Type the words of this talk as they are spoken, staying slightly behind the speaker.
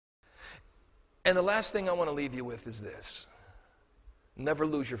And the last thing I want to leave you with is this. Never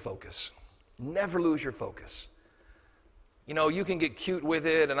lose your focus. Never lose your focus. You know, you can get cute with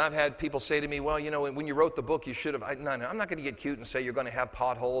it, and I've had people say to me, well, you know, when you wrote the book, you should have. No, I'm not going to get cute and say you're going to have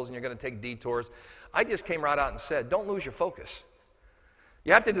potholes and you're going to take detours. I just came right out and said, don't lose your focus.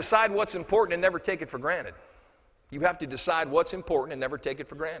 You have to decide what's important and never take it for granted. You have to decide what's important and never take it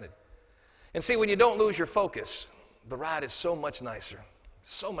for granted. And see, when you don't lose your focus, the ride is so much nicer,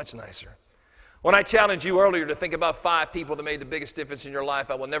 so much nicer. When I challenged you earlier to think about 5 people that made the biggest difference in your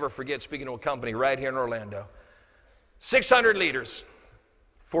life, I will never forget speaking to a company right here in Orlando. 600 leaders,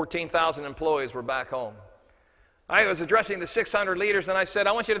 14,000 employees were back home. I was addressing the 600 leaders and I said,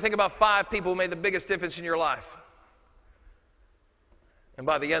 I want you to think about 5 people who made the biggest difference in your life. And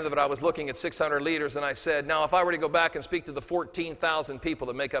by the end of it, I was looking at 600 leaders and I said, now if I were to go back and speak to the 14,000 people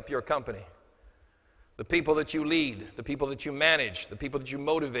that make up your company, the people that you lead, the people that you manage, the people that you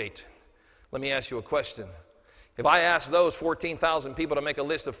motivate, let me ask you a question. If I asked those 14,000 people to make a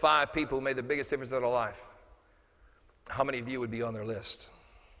list of 5 people who made the biggest difference in their life, how many of you would be on their list?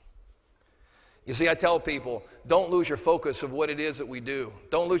 You see, I tell people, don't lose your focus of what it is that we do.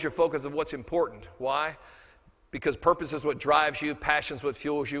 Don't lose your focus of what's important. Why? Because purpose is what drives you, passion is what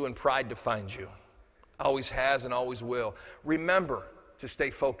fuels you, and pride defines you. Always has and always will. Remember to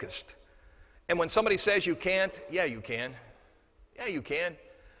stay focused. And when somebody says you can't, yeah, you can. Yeah, you can.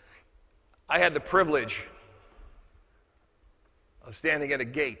 I had the privilege of standing at a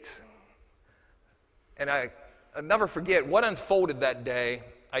gate. And I'll never forget what unfolded that day.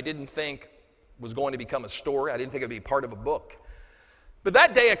 I didn't think was going to become a story. I didn't think it would be part of a book. But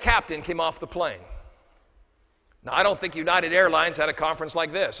that day a captain came off the plane. Now, I don't think United Airlines had a conference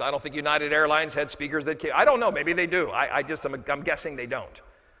like this. I don't think United Airlines had speakers that came. I don't know. Maybe they do. I'm guessing they don't.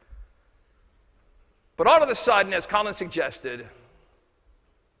 But all of a sudden, as Colin suggested,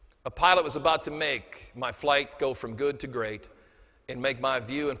 a pilot was about to make my flight go from good to great and make my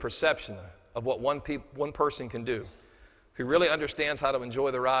view and perception of what one person can do who really understands how to enjoy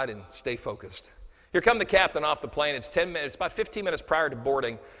the ride and stay focused. Here come the captain off the plane. It's 10 minutes, about 15 minutes prior to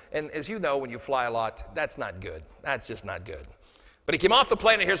boarding. And as you know, when you fly a lot, that's not good. That's just not good. But he came off the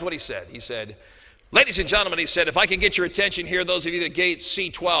plane, and here's what he said. He said, ladies and gentlemen, he said, if I can get your attention here, those of you that gate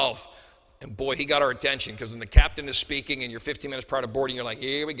C12. And boy, he got our attention, because when the captain is speaking and you're 15 minutes prior to boarding, you're like,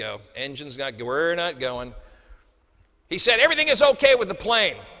 here we go. Engine's not, we're not going. He said, everything is okay with the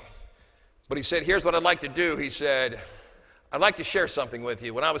plane. But he said, here's what I'd like to do. He said, I'd like to share something with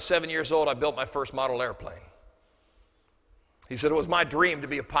you. When I was 7 years old, I built my first model airplane. He said, it was my dream to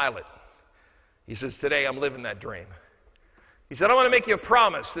be a pilot. He says, today I'm living that dream. He said, I want to make you a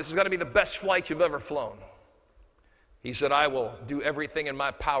promise. This is going to be the best flight you've ever flown. He said, I will do everything in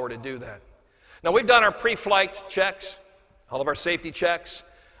my power to do that. Now, we've done our pre-flight checks, all of our safety checks.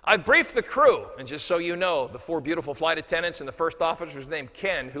 I've briefed the crew, and just so you know, the 4 beautiful flight attendants and the first officer is named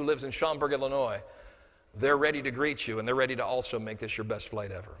Ken, who lives in Schaumburg, Illinois. They're ready to greet you, and they're ready to also make this your best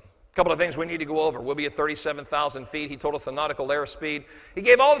flight ever. A couple of things we need to go over. We'll be at 37,000 feet. He told us the nautical airspeed. He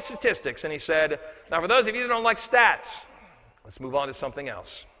gave all the statistics, and he said, now for those of you that don't like stats, let's move on to something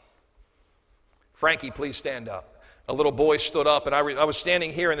else. Frankie, please stand up. A little boy stood up, and I was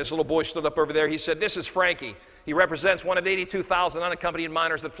standing here, and this little boy stood up over there. He said, this is Frankie. He represents one of 82,000 unaccompanied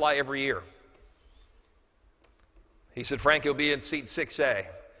minors that fly every year. He said, Frankie will be in seat 6A.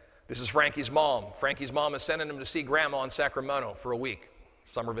 This is Frankie's mom. Frankie's mom is sending him to see Grandma in Sacramento for a week,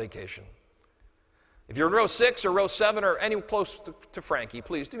 summer vacation. If you're in row 6 or row 7 or any close to Frankie,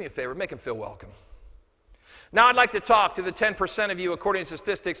 please do me a favor, make him feel welcome. Now I'd like to talk to the 10% of you, according to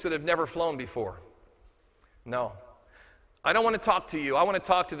statistics, that have never flown before. No. I don't want to talk to you. I want to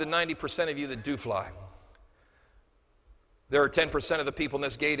talk to the 90% of you that do fly. There are 10% of the people in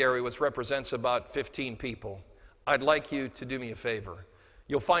this gate area, which represents about 15 people. I'd like you to do me a favor.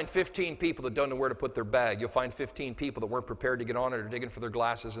 You'll find 15 people that don't know where to put their bag. You'll find 15 people that weren't prepared to get on it or digging for their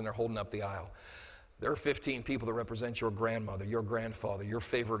glasses and they're holding up the aisle. There are 15 people that represent your grandmother, your grandfather, your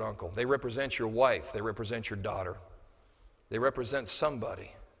favorite uncle. They represent your wife. They represent your daughter. They represent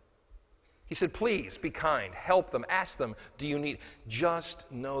somebody. He said, please be kind. Help them. Ask them, do you need? Just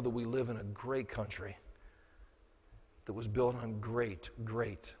know that we live in a great country that was built on great,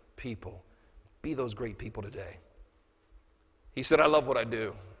 great people. Be those great people today. He said, I love what I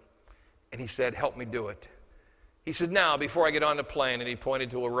do. And he said, help me do it. He said, now, before I get on the plane, and he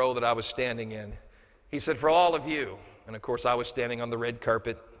pointed to a row that I was standing in, he said, for all of you, and of course I was standing on the red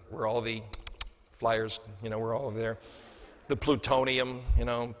carpet where all the flyers, were all there, the plutonium,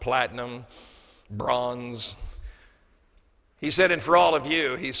 platinum, bronze. He said, and for all of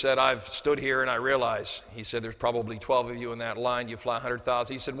you, he said, I've stood here and I realize, he said, there's probably 12 of you in that line. You fly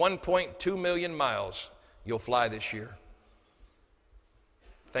 100,000. He said, 1.2 million miles you'll fly this year.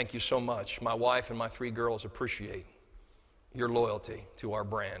 Thank you so much. My wife and my 3 girls appreciate your loyalty to our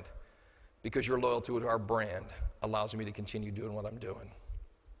brand, because your loyalty to our brand allows me to continue doing what I'm doing.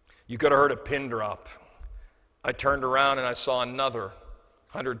 You could have heard a pin drop. I turned around and I saw another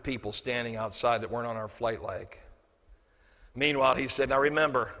 100 people standing outside that weren't on our flight leg. Meanwhile, he said, now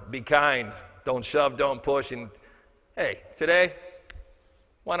remember, be kind, don't shove, don't push, and hey, today,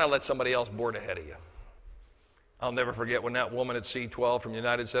 why not let somebody else board ahead of you? I'll never forget when that woman at C-12 from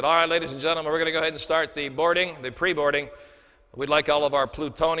United said, all right, ladies and gentlemen, we're going to go ahead and start the boarding, the pre-boarding. We'd like all of our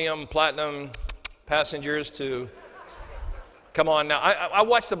plutonium, platinum passengers to come on now. I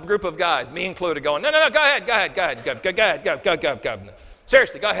watched a group of guys, me included, going, no, go ahead.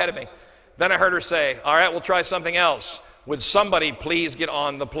 Seriously, go ahead of me. Then I heard her say, all right, we'll try something else. Would somebody please get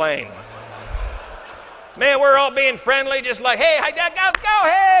on the plane? Man, we're all being friendly, just like, hey, go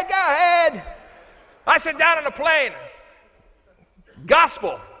ahead. I sit down on the plane.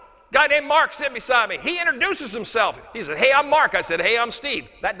 Gospel. Guy named Mark sitting beside me. He introduces himself. He said, hey, I'm Mark. I said, hey, I'm Steve.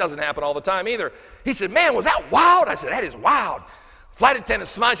 That doesn't happen all the time either. He said, man, was that wild? I said, that is wild. Flight attendant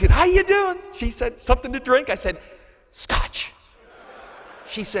smiled. She said, how you doing? She said, something to drink? I said, scotch.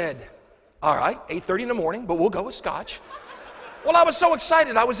 She said, all right, 8:30 in the morning, but we'll go with scotch. Well, I was so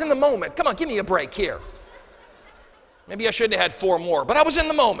excited. I was in the moment. Come on, give me a break here. Maybe I shouldn't have had 4 more, but I was in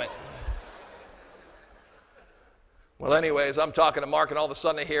the moment. Well, anyways, I'm talking to Mark, and all of a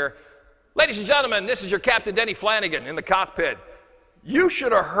sudden I hear, ladies and gentlemen, this is your Captain Denny Flanagan in the cockpit. You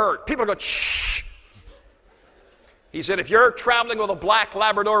should have heard. People go, shh. He said, if you're traveling with a black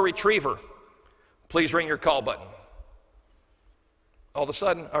Labrador Retriever, please ring your call button. All of a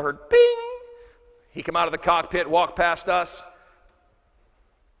sudden, I heard, bing. He came out of the cockpit, walked past us,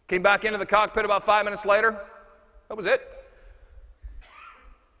 came back into the cockpit about 5 minutes later. That was it.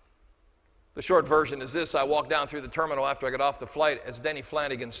 The short version is this. I walked down through the terminal after I got off the flight as Denny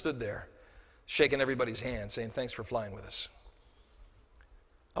Flanagan stood there, shaking everybody's hand, saying, thanks for flying with us.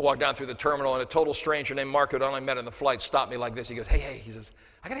 I walked down through the terminal, and a total stranger named Mark, who I'd only met on the flight, stopped me like this. He goes, hey, he says,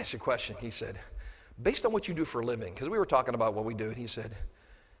 I got to ask you a question. He said, based on what you do for a living, because we were talking about what we do, and he said,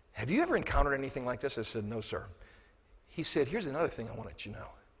 have you ever encountered anything like this? I said, no, sir. He said, here's another thing I want to let you know.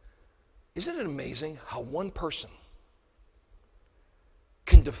 Isn't it amazing how one person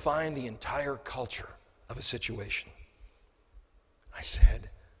can define the entire culture of a situation? I said,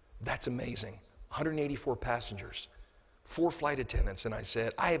 that's amazing. 184 passengers, 4 flight attendants, and I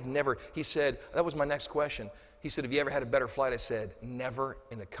said, I have never, he said, that was my next question. He said, have you ever had a better flight? I said, never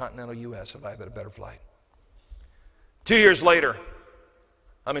in the continental U.S. have I had a better flight. 2 years later,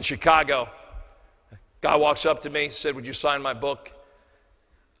 I'm in Chicago. A guy walks up to me, said, would you sign my book?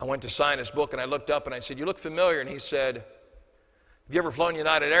 I went to sign his book, and I looked up, and I said, you look familiar. And he said, have you ever flown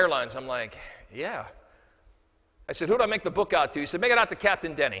United Airlines? I'm like, yeah. I said, who do I make the book out to? He said, make it out to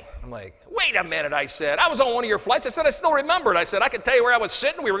Captain Denny. I'm like, wait a minute, I said. I was on one of your flights. I said, I still remember it. I said, I can tell you where I was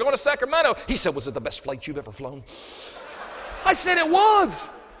sitting. We were going to Sacramento. He said, was it the best flight you've ever flown? I said, it was.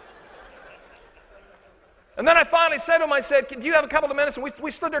 And then I finally said to him, I said, do you have a couple of minutes? And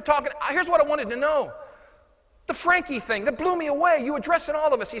we stood there talking. Here's what I wanted to know. The Frankie thing, that blew me away. You addressing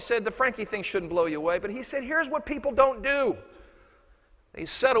all of us. He said, the Frankie thing shouldn't blow you away. But he said, here's what people don't do. They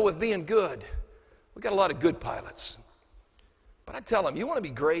settle with being good. We've got a lot of good pilots. But I tell them, you want to be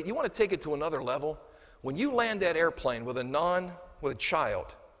great, you want to take it to another level, when you land that airplane with a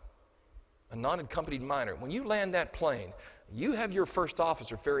child, a non-accompanied minor, when you land that plane, you have your first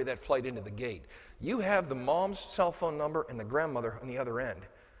officer ferry that flight into the gate. You have the mom's cell phone number and the grandmother on the other end.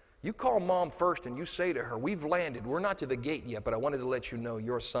 You call mom first and you say to her, we've landed, we're not to the gate yet, but I wanted to let you know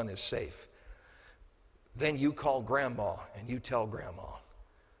your son is safe. Then you call grandma and you tell grandma,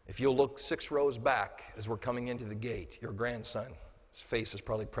 if you'll look 6 rows back as we're coming into the gate, your grandson's face is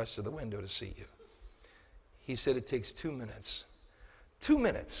probably pressed to the window to see you. He said it takes 2 minutes. 2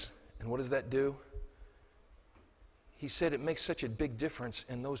 minutes. And what does that do? He said it makes such a big difference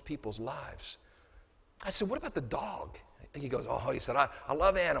in those people's lives. I said, what about the dog? He goes, oh, he said, I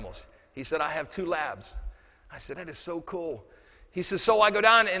love animals. He said, I have 2 labs. I said, that is so cool. He says, so I go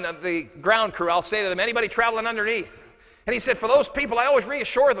down in the ground crew, I'll say to them, anybody traveling underneath? And he said, for those people, I always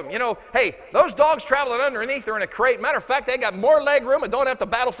reassure them, you know, hey, those dogs traveling underneath are in a crate. Matter of fact, they got more leg room and don't have to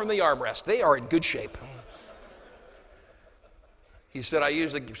battle from the armrest. They are in good shape. He said, I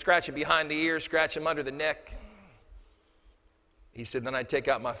usually scratch them behind the ears, scratch them under the neck. He said, then I take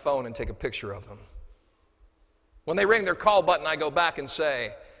out my phone and take a picture of them. When they ring their call button, I go back and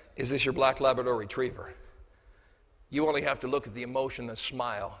say, is this your black Labrador Retriever? You only have to look at the emotion, the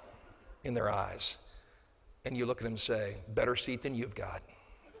smile in their eyes, and you look at them and say, better seat than you've got.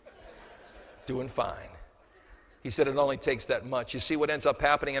 Doing fine. He said it only takes that much. You see what ends up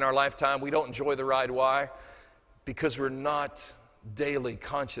happening in our lifetime? We don't enjoy the ride. Why? Because we're not daily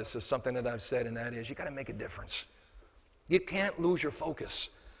conscious of something that I've said, and that is, you got to make a difference. You can't lose your focus.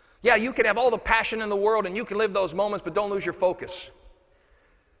 Yeah, you can have all the passion in the world, and you can live those moments, but don't lose your focus.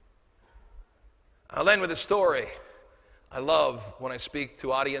 I'll end with a story. I love when I speak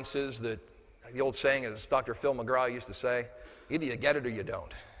to audiences that the old saying, as Dr. Phil McGraw used to say, either you get it or you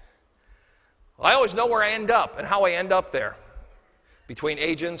don't. I always know where I end up and how I end up there. Between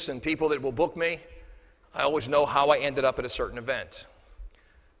agents and people that will book me, I always know how I ended up at a certain event.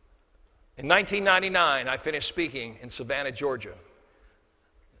 In 1999, I finished speaking in Savannah, Georgia.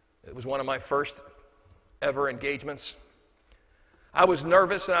 It was one of my first ever engagements. I was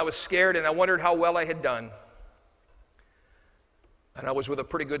nervous and I was scared and I wondered how well I had done. And I was with a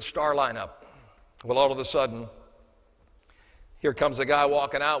pretty good star lineup. Well, all of a sudden, here comes a guy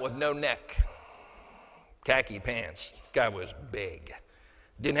walking out with no neck, khaki pants. This guy was big.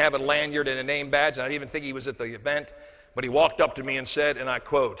 Didn't have a lanyard and a name badge, and I didn't even think he was at the event. But he walked up to me and said, and I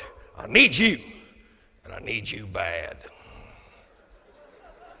quote, "I need you, and I need you bad."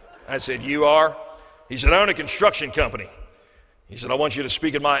 I said, "You are?" He said, "I own a construction company." He said, "I want you to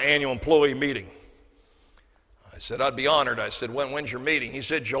speak at my annual employee meeting." I said, "I'd be honored." I said, when's your meeting?" He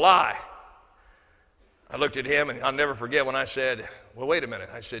said, "July." I looked at him, and I'll never forget when I said, "Well, wait a minute."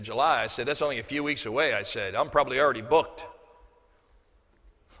 I said, "July." I said, "That's only a few weeks away." I said, "I'm probably already booked."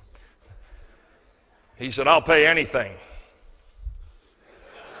 He said, "I'll pay anything."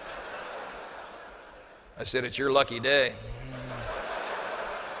 I said, "It's your lucky day."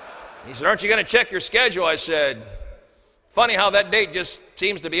 He said, "Aren't you going to check your schedule?" I said, "Funny how that date just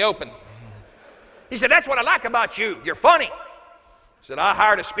seems to be open." He said, "That's what I like about you. You're funny." He said, "I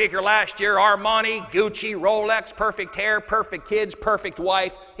hired a speaker last year, Armani, Gucci, Rolex, perfect hair, perfect kids, perfect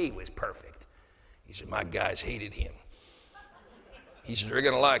wife." He was perfect. He said, "My guys hated him." He said, "They're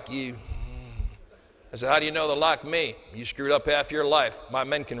going to like you." I said, "How do you know they'll like me? You screwed up half your life. My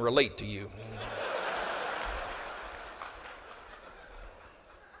men can relate to you."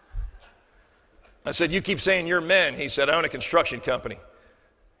 I said, "You keep saying you're men." He said, "I own a construction company."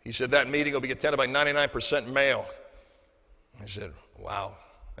 He said, "That meeting will be attended by 99% male." I said, "Wow."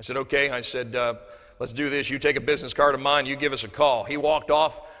 I said, "Okay." I said, "Let's do this. You take a business card of mine. You give us a call." He walked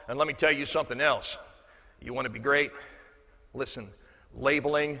off, and let me tell you something else. You want to be great? Listen,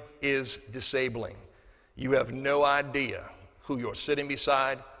 labeling is disabling. You have no idea who you're sitting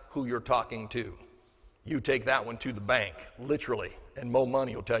beside, who you're talking to. You take that one to the bank, literally, and Mo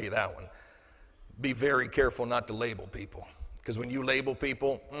Money will tell you that one. Be very careful not to label people, because when you label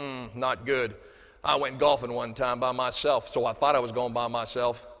people, not good. I went golfing one time by myself, so I thought I was going by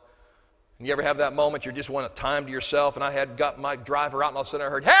myself. And you ever have that moment you just want time to yourself? And I had got my driver out, and all of a sudden I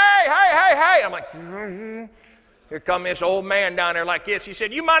heard, "Hey, hey, hey, hey!" I'm like, Here come this old man down there like this. He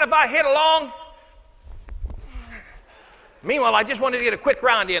said, "You mind if I hit along?" Meanwhile, I just wanted to get a quick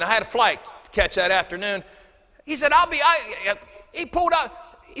round in. I had a flight to catch that afternoon. He said, he pulled out,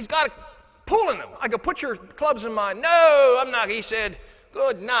 he's got a pulling them. I go, "Put your clubs in mine." "No, I'm not." He said,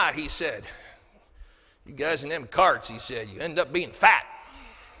 "Good night." He said, "You guys in them carts," he said, "you end up being fat."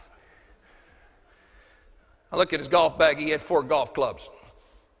 I looked at his golf bag. He had 4 golf clubs.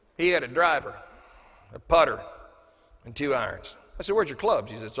 He had a driver, a putter, and 2 irons. I said, "Where's your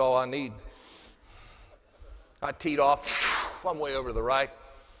clubs?" He said, "It's all I need." I teed off. I'm way over to the right.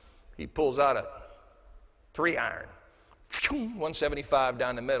 He pulls out a 3 iron. 175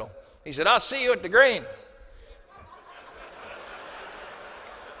 down the middle. He said, "I'll see you at the green."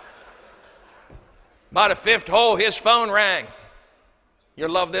 By the 5th hole, his phone rang. You'll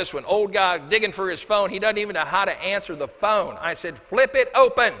love this one. Old guy digging for his phone. He doesn't even know how to answer the phone. I said, "Flip it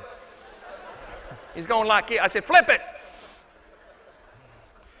open." He's going like it. I said, "Flip it."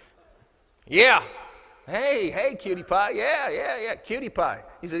 "Yeah." Hey, cutie pie. Yeah, cutie pie.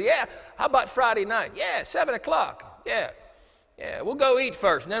 He said, "Yeah, how about Friday night?" "Yeah, 7 o'clock. Yeah, we'll go eat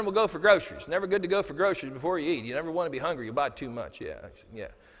first, and then we'll go for groceries." Never good to go for groceries before you eat. You never want to be hungry. You buy too much. Yeah. I said, "Yeah.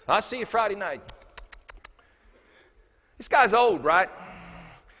 I'll see you Friday night." This guy's old, right?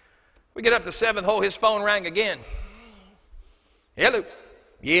 We get up to the 7th hole, his phone rang again. "Hello."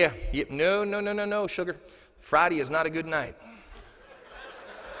 Yeah. No, sugar. Friday is not a good night.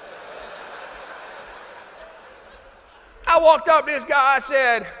 I walked up to this guy. I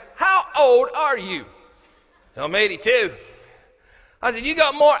said, "How old are you?" "I'm 82. I said, "You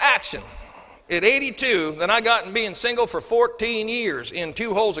got more action at 82 than I got in being single for 14 years in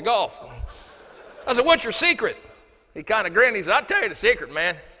 2 holes of golf." I said, "What's your secret?" He kind of grinned. He said, I'll tell you the secret,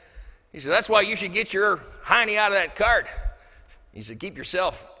 man. He said, that's why you should get your hiney out of that cart. He said, keep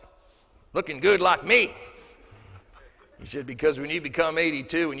yourself looking good like me. He said, because when you become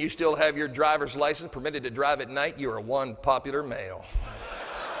 82 and you still have your driver's license permitted to drive at night, you are one popular male.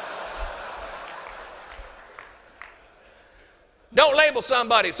 Don't label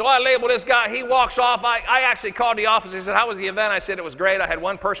somebody. So I labeled this guy. He walks off. I actually called the office. He said, how was the event? I said, it was great. I had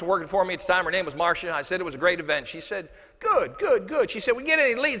one person working for me at the time. Her name was Marcia. I said, it was a great event. She said, good, good, good. She said, we get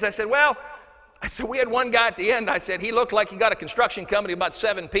any leads? I said, well, we had one guy at the end. I said, he looked like he got a construction company, about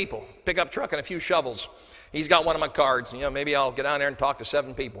 7 people, pickup truck and a few shovels. He's got one of my cards. You know, maybe I'll get down there and talk to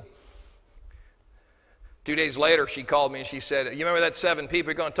 7 people. 2 days later, she called me and she said, you remember that 7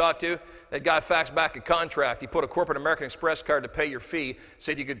 people you're going to talk to? That guy faxed back a contract. He put a corporate American Express card to pay your fee.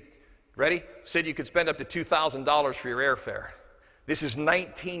 Said you could, ready? Said you could spend up to $2,000 for your airfare. This is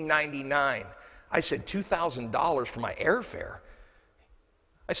 1999. I said, $2,000 for my airfare?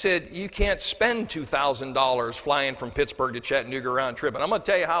 I said, you can't spend $2,000 flying from Pittsburgh to Chattanooga round trip. And I'm going to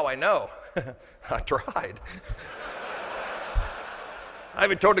tell you how I know. I tried. I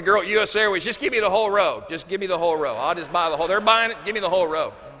even told the girl at US Airways, just give me the whole row. Just give me the whole row. I'll just buy the whole. They're buying it. Give me the whole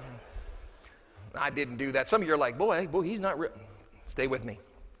row. I didn't do that. Some of you are like, boy, he's not real. Stay with me.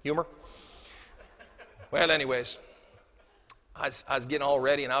 Humor. Well, anyways, I was getting all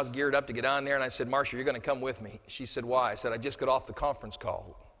ready and I was geared up to get on there. And I said, Marcia, you're going to come with me. She said, why? I said, I just got off the conference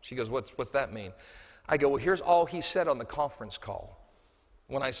call. She goes, what's that mean? I go, well, here's all he said on the conference call.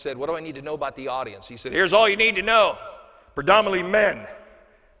 When I said, what do I need to know about the audience? He said, here's all you need to know. Predominantly men.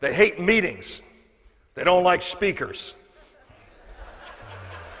 They hate meetings. They don't like speakers.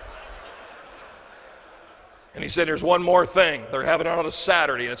 And he said, there's one more thing. They're having it on a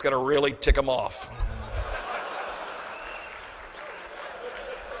Saturday, and it's going to really tick them off.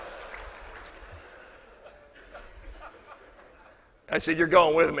 I said, you're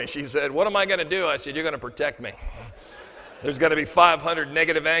going with me. She said, what am I going to do? I said, you're going to protect me. There's going to be 500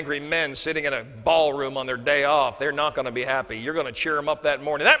 negative, angry men sitting in a ballroom on their day off. They're not going to be happy. You're going to cheer them up that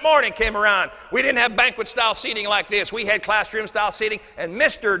morning. That morning came around. We didn't have banquet-style seating like this. We had classroom-style seating, and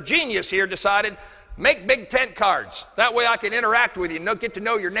Mr. Genius here decided, make big tent cards. That way I can interact with you and get to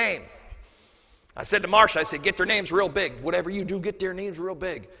know your name. I said to Marcia, I said, get their names real big. Whatever you do, get their names real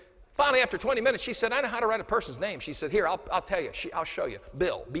big. Finally, after 20 minutes, she said, I know how to write a person's name. She said, here, I'll tell you. I'll show you.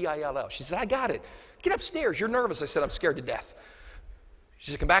 Bill, B-I-L-L. She said, I got it. Get upstairs. You're nervous. I said, I'm scared to death.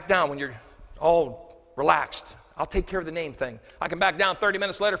 She said, come back down when you're all relaxed. I'll take care of the name thing. I come back down 30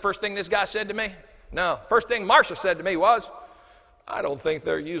 minutes later. First thing this guy said to me? No. First thing Marcia said to me was, I don't think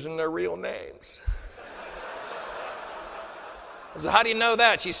they're using their real names. I said, how do you know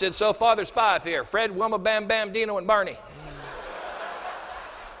that? She said, so far there's 5 here. Fred, Wilma, Bam Bam, Dino, and Barney.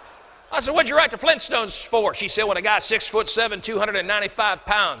 I said, what'd you write the Flintstones for? She said, when a guy 6'7", 295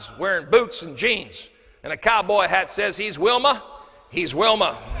 pounds, wearing boots and jeans, and a cowboy hat says he's Wilma, he's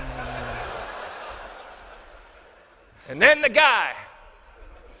Wilma. And then the guy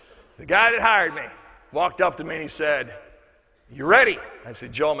that hired me, walked up to me and he said, you ready? I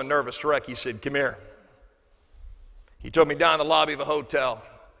said, Joe, I'm a nervous wreck. He said, come here. He took me down the lobby of a hotel.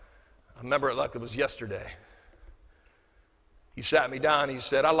 I remember it like it was yesterday. He sat me down. He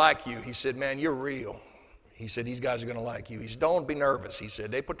said, I like you. He said, man, you're real. He said, these guys are going to like you. He said, don't be nervous. He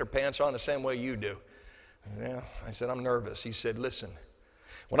said, they put their pants on the same way you do. Yeah, I said, I'm nervous. He said, listen,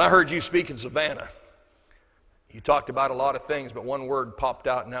 when I heard you speak in Savannah, you talked about a lot of things, but one word popped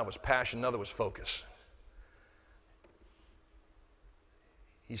out, and that was passion. Another was focus.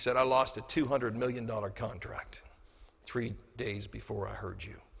 He said, I lost a $200 million contract 3 days before I heard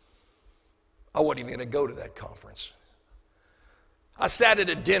you. I wasn't even going to go to that conference. I sat at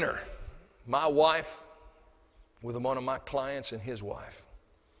a dinner, my wife with one of my clients and his wife.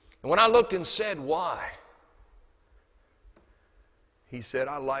 And when I looked and said, why? He said,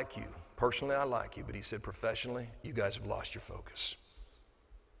 I like you. Personally, I like you. But he said, professionally, you guys have lost your focus.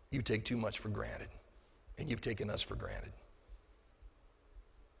 You take too much for granted, and you've taken us for granted.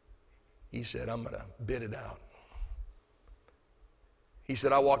 He said, I'm going to bid it out. He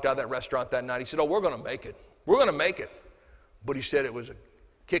said, I walked out of that restaurant that night. He said, oh, we're going to make it. We're going to make it. But he said it was a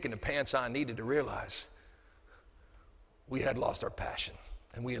kick in the pants I needed to realize we had lost our passion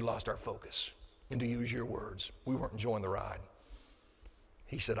and we had lost our focus. And to use your words, we weren't enjoying the ride.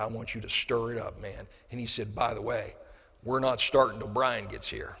 He said, I want you to stir it up, man. And he said, by the way, we're not starting till Brian gets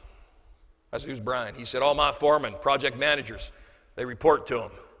here. I said, who's Brian? He said, all my foremen, project managers, they report to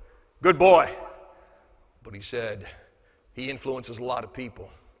him. Good boy. But he said, he influences a lot of people.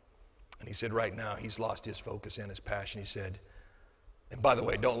 And he said, right now, he's lost his focus and his passion. He said, and by the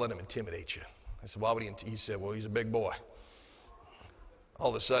way, don't let him intimidate you. I said, why would he said, well, he's a big boy. All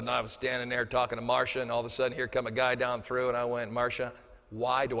of a sudden, I was standing there talking to Marcia, and all of a sudden, here come a guy down through, and I went, Marcia,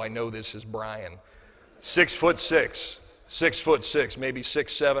 why do I know this is Brian? 6'6", 6'6", maybe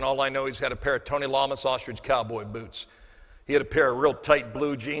 6'7". All I know, he's had a pair of Tony Lamas ostrich cowboy boots. He had a pair of real tight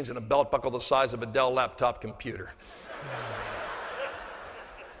blue jeans and a belt buckle the size of a Dell laptop computer.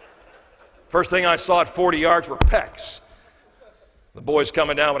 First thing I saw at 40 yards were pecs. The boy's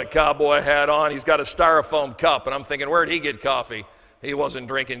coming down with a cowboy hat on. He's got a styrofoam cup, and I'm thinking, where'd he get coffee? He wasn't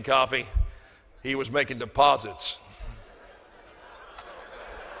drinking coffee. He was making deposits.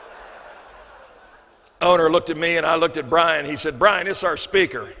 Owner looked at me, and I looked at Brian. He said, Brian, it's our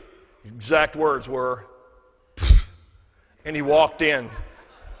speaker. His exact words were, pfft, and he walked in.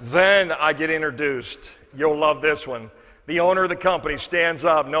 Then I get introduced. You'll love this one. The owner of the company stands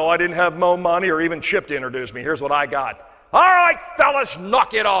up. No, I didn't have Mo Money or even Chip to introduce me. Here's what I got. All right, fellas,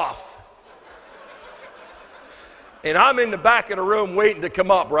 knock it off. And I'm in the back of the room waiting to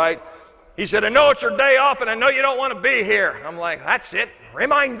come up, right? He said, I know it's your day off, and I know you don't want to be here. I'm like, that's it.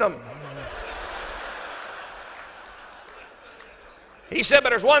 Remind them. He said, but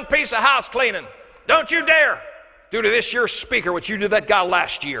there's one piece of house cleaning. Don't you dare do to this your speaker what you did that guy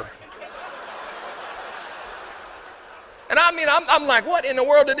last year. And I mean, I'm like, what in the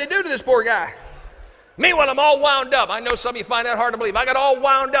world did they do to this poor guy? Meanwhile, I'm all wound up. I know some of you find that hard to believe. I got all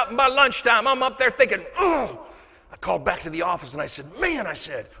wound up, and by lunchtime, I'm up there thinking, oh. I called back to the office, and I said, man, I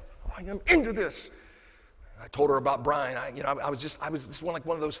am into this. I told her about Brian. I was just one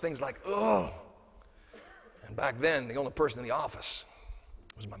of those things like, oh. And back then, the only person in the office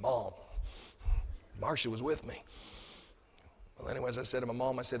was my mom. Marcia was with me. Well, anyways, I said to my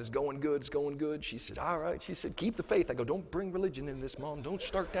mom, I said, it's going good, it's going good. She said, all right. She said, keep the faith. I go, don't bring religion into this, Mom. Don't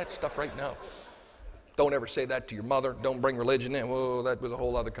start that stuff right now. Don't ever say that to your mother. Don't bring religion in. Whoa, that was a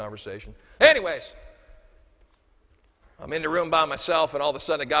whole other conversation. Anyways, I'm in the room by myself, and all of a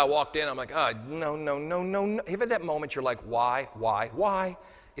sudden a guy walked in. I'm like, oh, no. If at that moment you're like, why?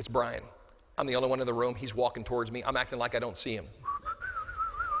 It's Brian. I'm the only one in the room. He's walking towards me. I'm acting like I don't see him.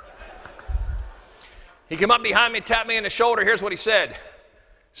 He came up behind me, tapped me in the shoulder. Here's what he said.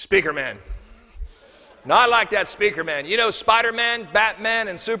 Speaker man. Now, I like that speaker man. You know Spider-Man, Batman,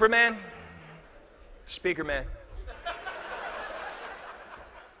 and Superman? Speaker man.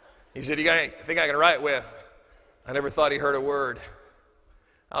 He said, you got anything I can write with? I never thought he heard a word.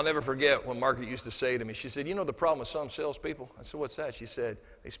 I'll never forget what Margaret used to say to me. She said, you know the problem with some salespeople? I said, what's that? She said,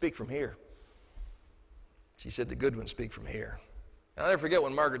 they speak from here. She said, the good ones speak from here. And I'll never forget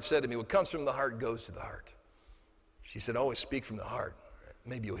when Margaret said to me, what comes from the heart goes to the heart. She said, always speak from the heart.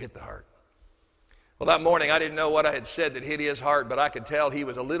 Maybe you'll hit the heart. Well, that morning, I didn't know what I had said that hit his heart, but I could tell he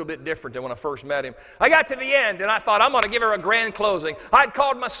was a little bit different than when I first met him. I got to the end, and I thought, I'm going to give her a grand closing. I'd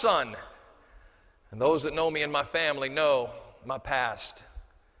called my son. And those that know me and my family know my past.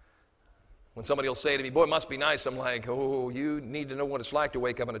 When somebody will say to me, boy, it must be nice, I'm like, oh, you need to know what it's like to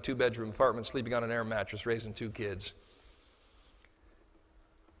wake up in a 2-bedroom apartment, sleeping on an air mattress, raising 2 kids.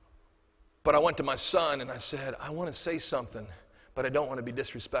 But I went to my son and I said, I want to say something, but I don't want to be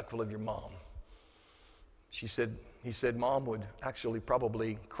disrespectful of your mom. He said, Mom would actually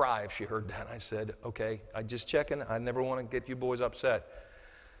probably cry if she heard that. I said, okay, I just checking. I never want to get you boys upset.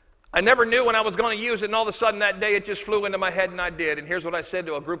 I never knew when I was going to use it, and all of a sudden that day it just flew into my head, and I did. And here's what I said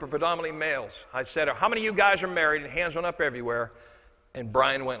to a group of predominantly males. I said, how many of you guys are married? And hands went up everywhere. And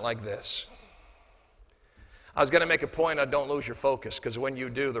Brian went like this. I was going to make a point on don't lose your focus, because when you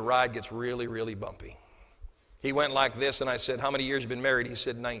do, the ride gets really, really bumpy. He went like this, and I said, how many years have you been married? He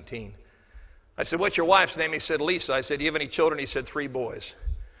said, 19. I said, what's your wife's name? He said, Lisa. I said, do you have any children? He said, 3 boys.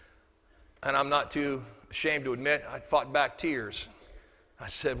 And I'm not too ashamed to admit, I fought back tears. I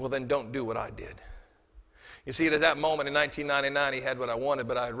said, well, then don't do what I did. You see, at that moment in 1999, he had what I wanted,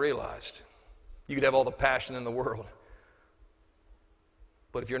 but I had realized you could have all the passion in the world.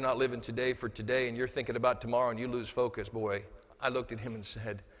 But if you're not living today for today and you're thinking about tomorrow and you lose focus, boy, I looked at him and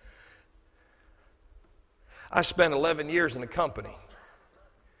said, I spent 11 years in the company.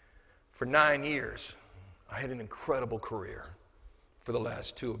 For 9 years, I had an incredible career. For the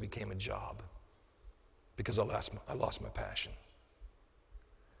last 2, it became a job because I lost my passion.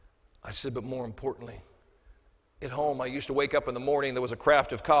 I said, but more importantly, at home, I used to wake up in the morning, there was a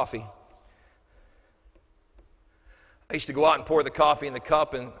craft of coffee. I used to go out and pour the coffee in the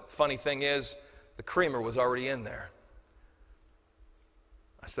cup, and the funny thing is, the creamer was already in there.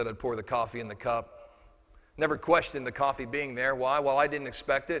 I said I'd pour the coffee in the cup. Never questioned the coffee being there. Why? Well, I didn't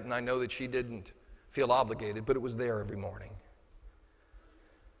expect it, and I know that she didn't feel obligated, but it was there every morning.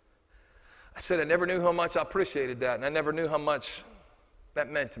 I said I never knew how much I appreciated that, and I never knew how much That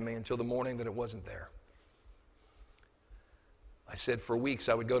meant to me until the morning that it wasn't there. I said for weeks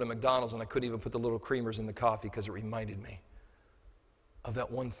I would go to McDonald's and I couldn't even put the little creamers in the coffee because it reminded me of that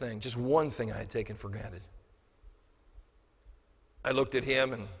one thing, just one thing I had taken for granted. I looked at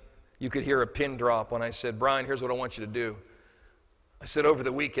him and you could hear a pin drop when I said, Brian, here's what I want you to do. I said over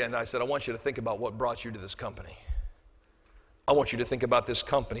the weekend, I said, I want you to think about what brought you to this company. I want you to think about this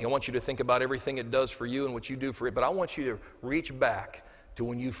company. I want you to think about everything it does for you and what you do for it, but I want you to reach back to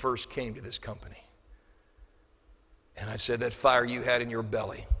when you first came to this company. And I said, that fire you had in your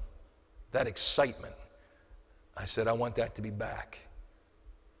belly, that excitement, I said, I want that to be back.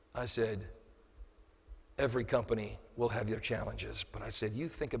 I said, every company will have their challenges, but I said, you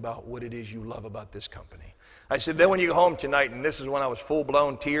think about what it is you love about this company. I said, then when you go home tonight, and this is when I was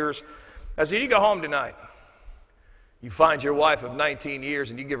full-blown tears, I said, you go home tonight, you find your wife of 19 years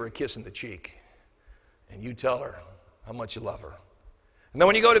and you give her a kiss in the cheek, and you tell her how much you love her. And then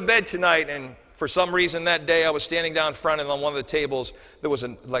when you go to bed tonight, and for some reason that day I was standing down front and on one of the tables there was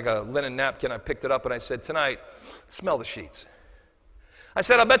like a linen napkin. I picked it up and I said, tonight, smell the sheets. I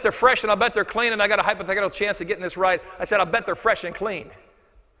said, I bet they're fresh and I bet they're clean, and I got a hypothetical chance of getting this right. I said, I bet they're fresh and clean.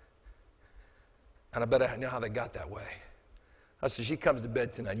 And I bet I know how they got that way. I said, she comes to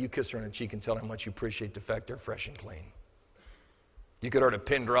bed tonight, you kiss her on the cheek and tell her how much you appreciate the fact they're fresh and clean. You could hear a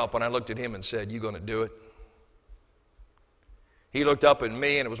pin drop when I looked at him and said, you going to do it? He looked up at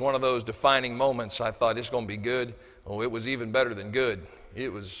me, and it was one of those defining moments. I thought, it's going to be good. Oh, it was even better than good. He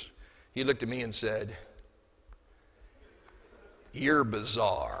looked at me and said, you're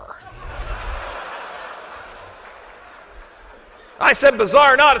bizarre. I said,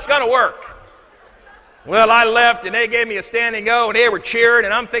 bizarre or not, it's going to work. Well, I left, and they gave me a standing O, and they were cheering,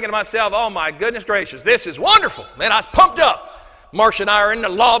 and I'm thinking to myself, oh, my goodness gracious, this is wonderful. Man, I was pumped up. Marcia and I are in the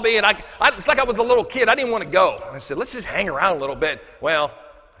lobby, and it's like I was a little kid. I didn't want to go. I said, let's just hang around a little bit. Well,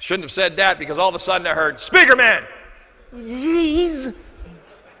 I shouldn't have said that because all of a sudden I heard, speaker man. Yes.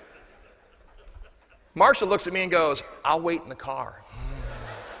 Marcia looks at me and goes, I'll wait in the car.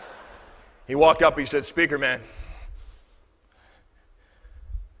 He walked up, he said, speaker man.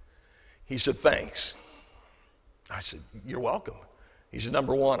 He said, thanks. I said, you're welcome. He said,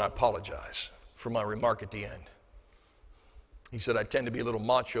 number one, I apologize for my remark at the end. He said, I tend to be a little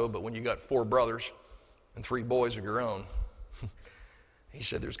macho, but when you got 4 brothers and 3 boys of your own, he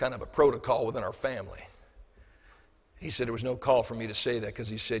said, there's kind of a protocol within our family. He said, there was no call for me to say that because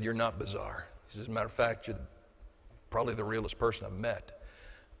he said, you're not bizarre. He said, as a matter of fact, you're probably the realest person I've met.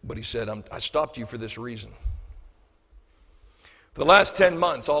 But he said, I stopped you for this reason. For the last 10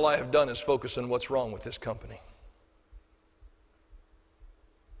 months, all I have done is focus on what's wrong with this company.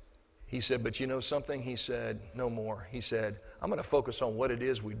 He said, but you know something? He said, no more. He said, I'm going to focus on what it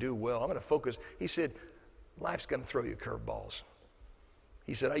is we do well. I'm going to focus. He said, life's going to throw you curveballs.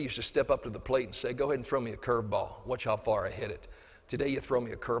 He said, I used to step up to the plate and say, go ahead and throw me a curveball. Watch how far I hit it. Today you throw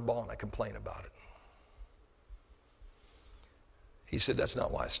me a curveball and I complain about it. He said, that's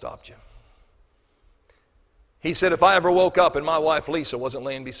not why I stopped you. He said, if I ever woke up and my wife Lisa wasn't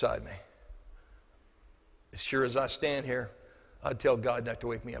laying beside me, as sure as I stand here, I'd tell God not to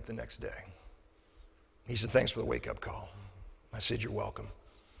wake me up the next day. He said, thanks for the wake-up call. I said, you're welcome.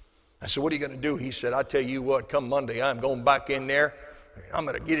 I said, what are you going to do? He said, I tell you what, come Monday, I'm going back in there. I'm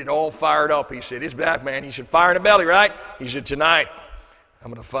going to get it all fired up. He said, it's back, man. He said, fire in the belly, right? He said, tonight,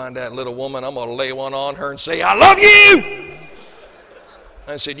 I'm going to find that little woman. I'm going to lay one on her and say, I love you.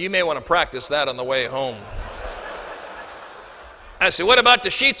 I said, you may want to practice that on the way home. I said, what about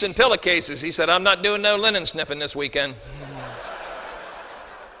the sheets and pillowcases? He said, I'm not doing no linen sniffing this weekend.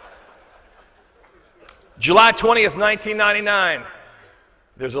 July 20th, 1999,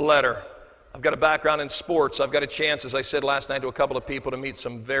 there's a letter. I've got a background in sports. I've got a chance, as I said last night to a couple of people, to meet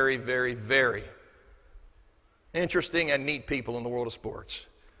some very, very, very interesting and neat people in the world of sports.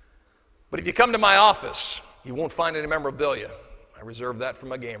 But if you come to my office, you won't find any memorabilia. I reserve that for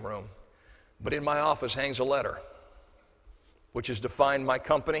my game room. But in my office hangs a letter, which has defined my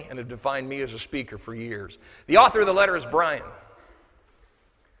company and has defined me as a speaker for years. The author of the letter is Brian.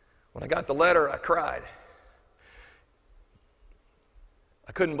 When I got the letter, I cried.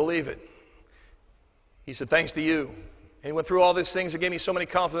 I couldn't believe it. He said, thanks to you. And he went through all these things that gave me so many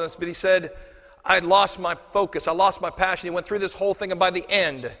compliments, but he said, I had lost my focus. I lost my passion. He went through this whole thing, and by the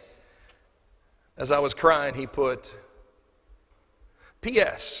end, as I was crying, he put,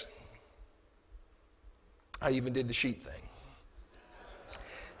 P.S. I even did the sheet thing.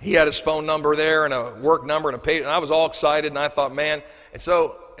 He had his phone number there and a work number and a page, and I was all excited, and I thought, man. And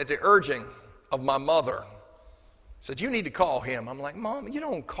so at the urging of my mother, said, you need to call him. I'm like, Mom, you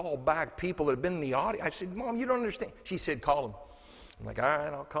don't call back people that have been in the audience. I said, Mom, you don't understand. She said, call him. I'm like, all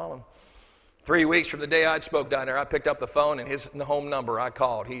right, I'll call him. 3 weeks from the day I'd spoke down there, I picked up the phone, and his home number I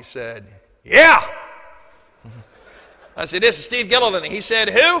called. He said, yeah. I said, this is Steve Gilliland. He said,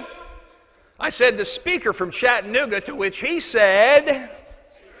 who? I said, the speaker from Chattanooga, to which he said,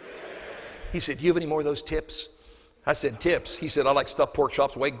 do you have any more of those tips? I said, tips. He said, I like stuffed pork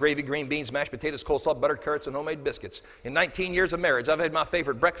chops, white gravy, green beans, mashed potatoes, coleslaw, buttered carrots, and homemade biscuits. In 19 years of marriage, I've had my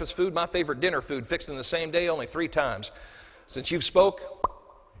favorite breakfast food, my favorite dinner food fixed in the same day only 3 times. Since you've spoke,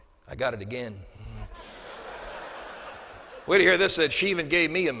 I got it again. Wait to hear this. Said she even gave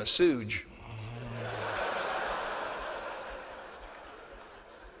me a massage.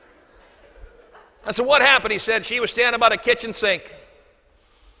 I said, what happened? He said, she was standing by the kitchen sink.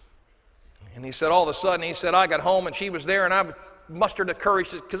 And he said, all of a sudden, he said, I got home and she was there, and I mustered the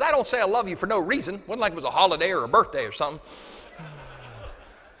courage, because I don't say I love you for no reason. It wasn't like it was a holiday or a birthday or something.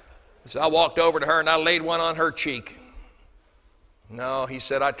 He said, I walked over to her and I laid one on her cheek. No, he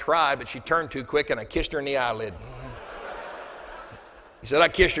said, I tried, but she turned too quick and I kissed her in the eyelid. He said, I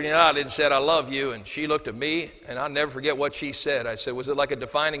kissed her in the eyelid and said, I love you. And she looked at me, and I'll never forget what she said. I said, was it like a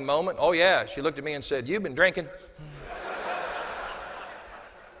defining moment? Oh, yeah. She looked at me and said, you've been drinking.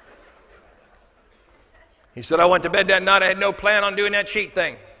 He said, I went to bed that night. I had no plan on doing that sheet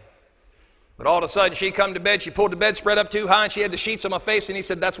thing. But all of a sudden, she come to bed. She pulled the bedspread up too high, and she had the sheets on my face. And he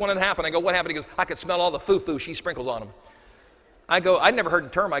said, that's when it happened. I go, what happened? He goes, I could smell all the foo-foo she sprinkles on them. I go, I'd never heard the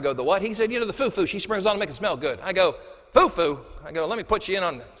term. I go, the what? He said, you know, the foo-foo she sprinkles on to make it smell good. I go, foo-foo? I go, let me put you in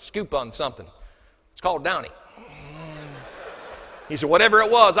on a scoop on something. It's called Downy. He said, whatever it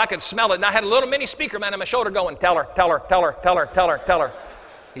was, I could smell it. And I had a little mini speaker man on my shoulder going, tell her, tell her, tell her, tell her, tell her, tell her.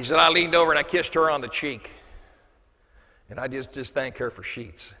 He said, I leaned over and I kissed her on the cheek. And I just thanked her for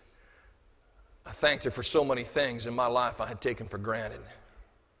sheets. I thanked her for so many things in my life I had taken for granted.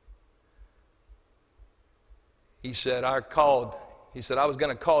 He said, I was going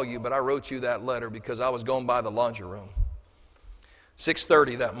to call you, but I wrote you that letter because I was going by the laundry room.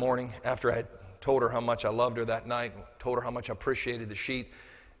 6:30 that morning, after I had told her how much I loved her that night, told her how much I appreciated the sheet,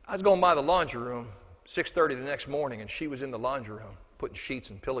 I was going by the laundry room, 6:30 the next morning, and she was in the laundry room, putting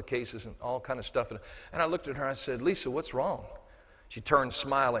sheets and pillowcases and all kind of stuff. And I looked at her and I said, Lisa, what's wrong? She turned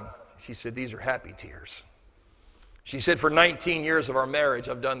smiling. She said, these are happy tears. She said, for 19 years of our marriage,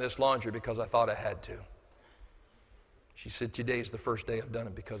 I've done this laundry because I thought I had to. She said, today is the first day I've done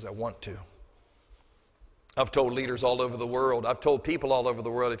it because I want to. I've told leaders all over the world, I've told people all over the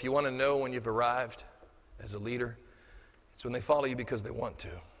world, if you want to know when you've arrived as a leader, it's when they follow you because they want to,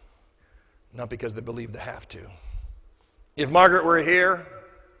 not because they believe they have to. If Margaret were here,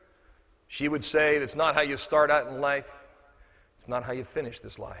 she would say, that's not how you start out in life. It's not how you finish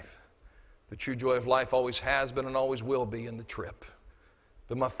this life. The true joy of life always has been and always will be in the trip.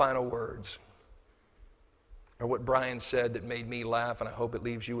 But my final words are what Brian said that made me laugh, and I hope it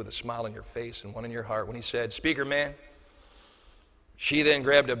leaves you with a smile on your face and one in your heart, when he said, speaker man, she then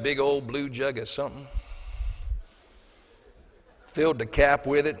grabbed a big old blue jug of something, filled the cap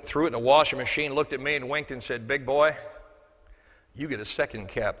with it, threw it in a washing machine, looked at me and winked and said, big boy, you get a second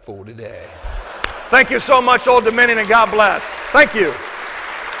cap full today. Thank you so much, Old Dominion, and God bless. Thank you.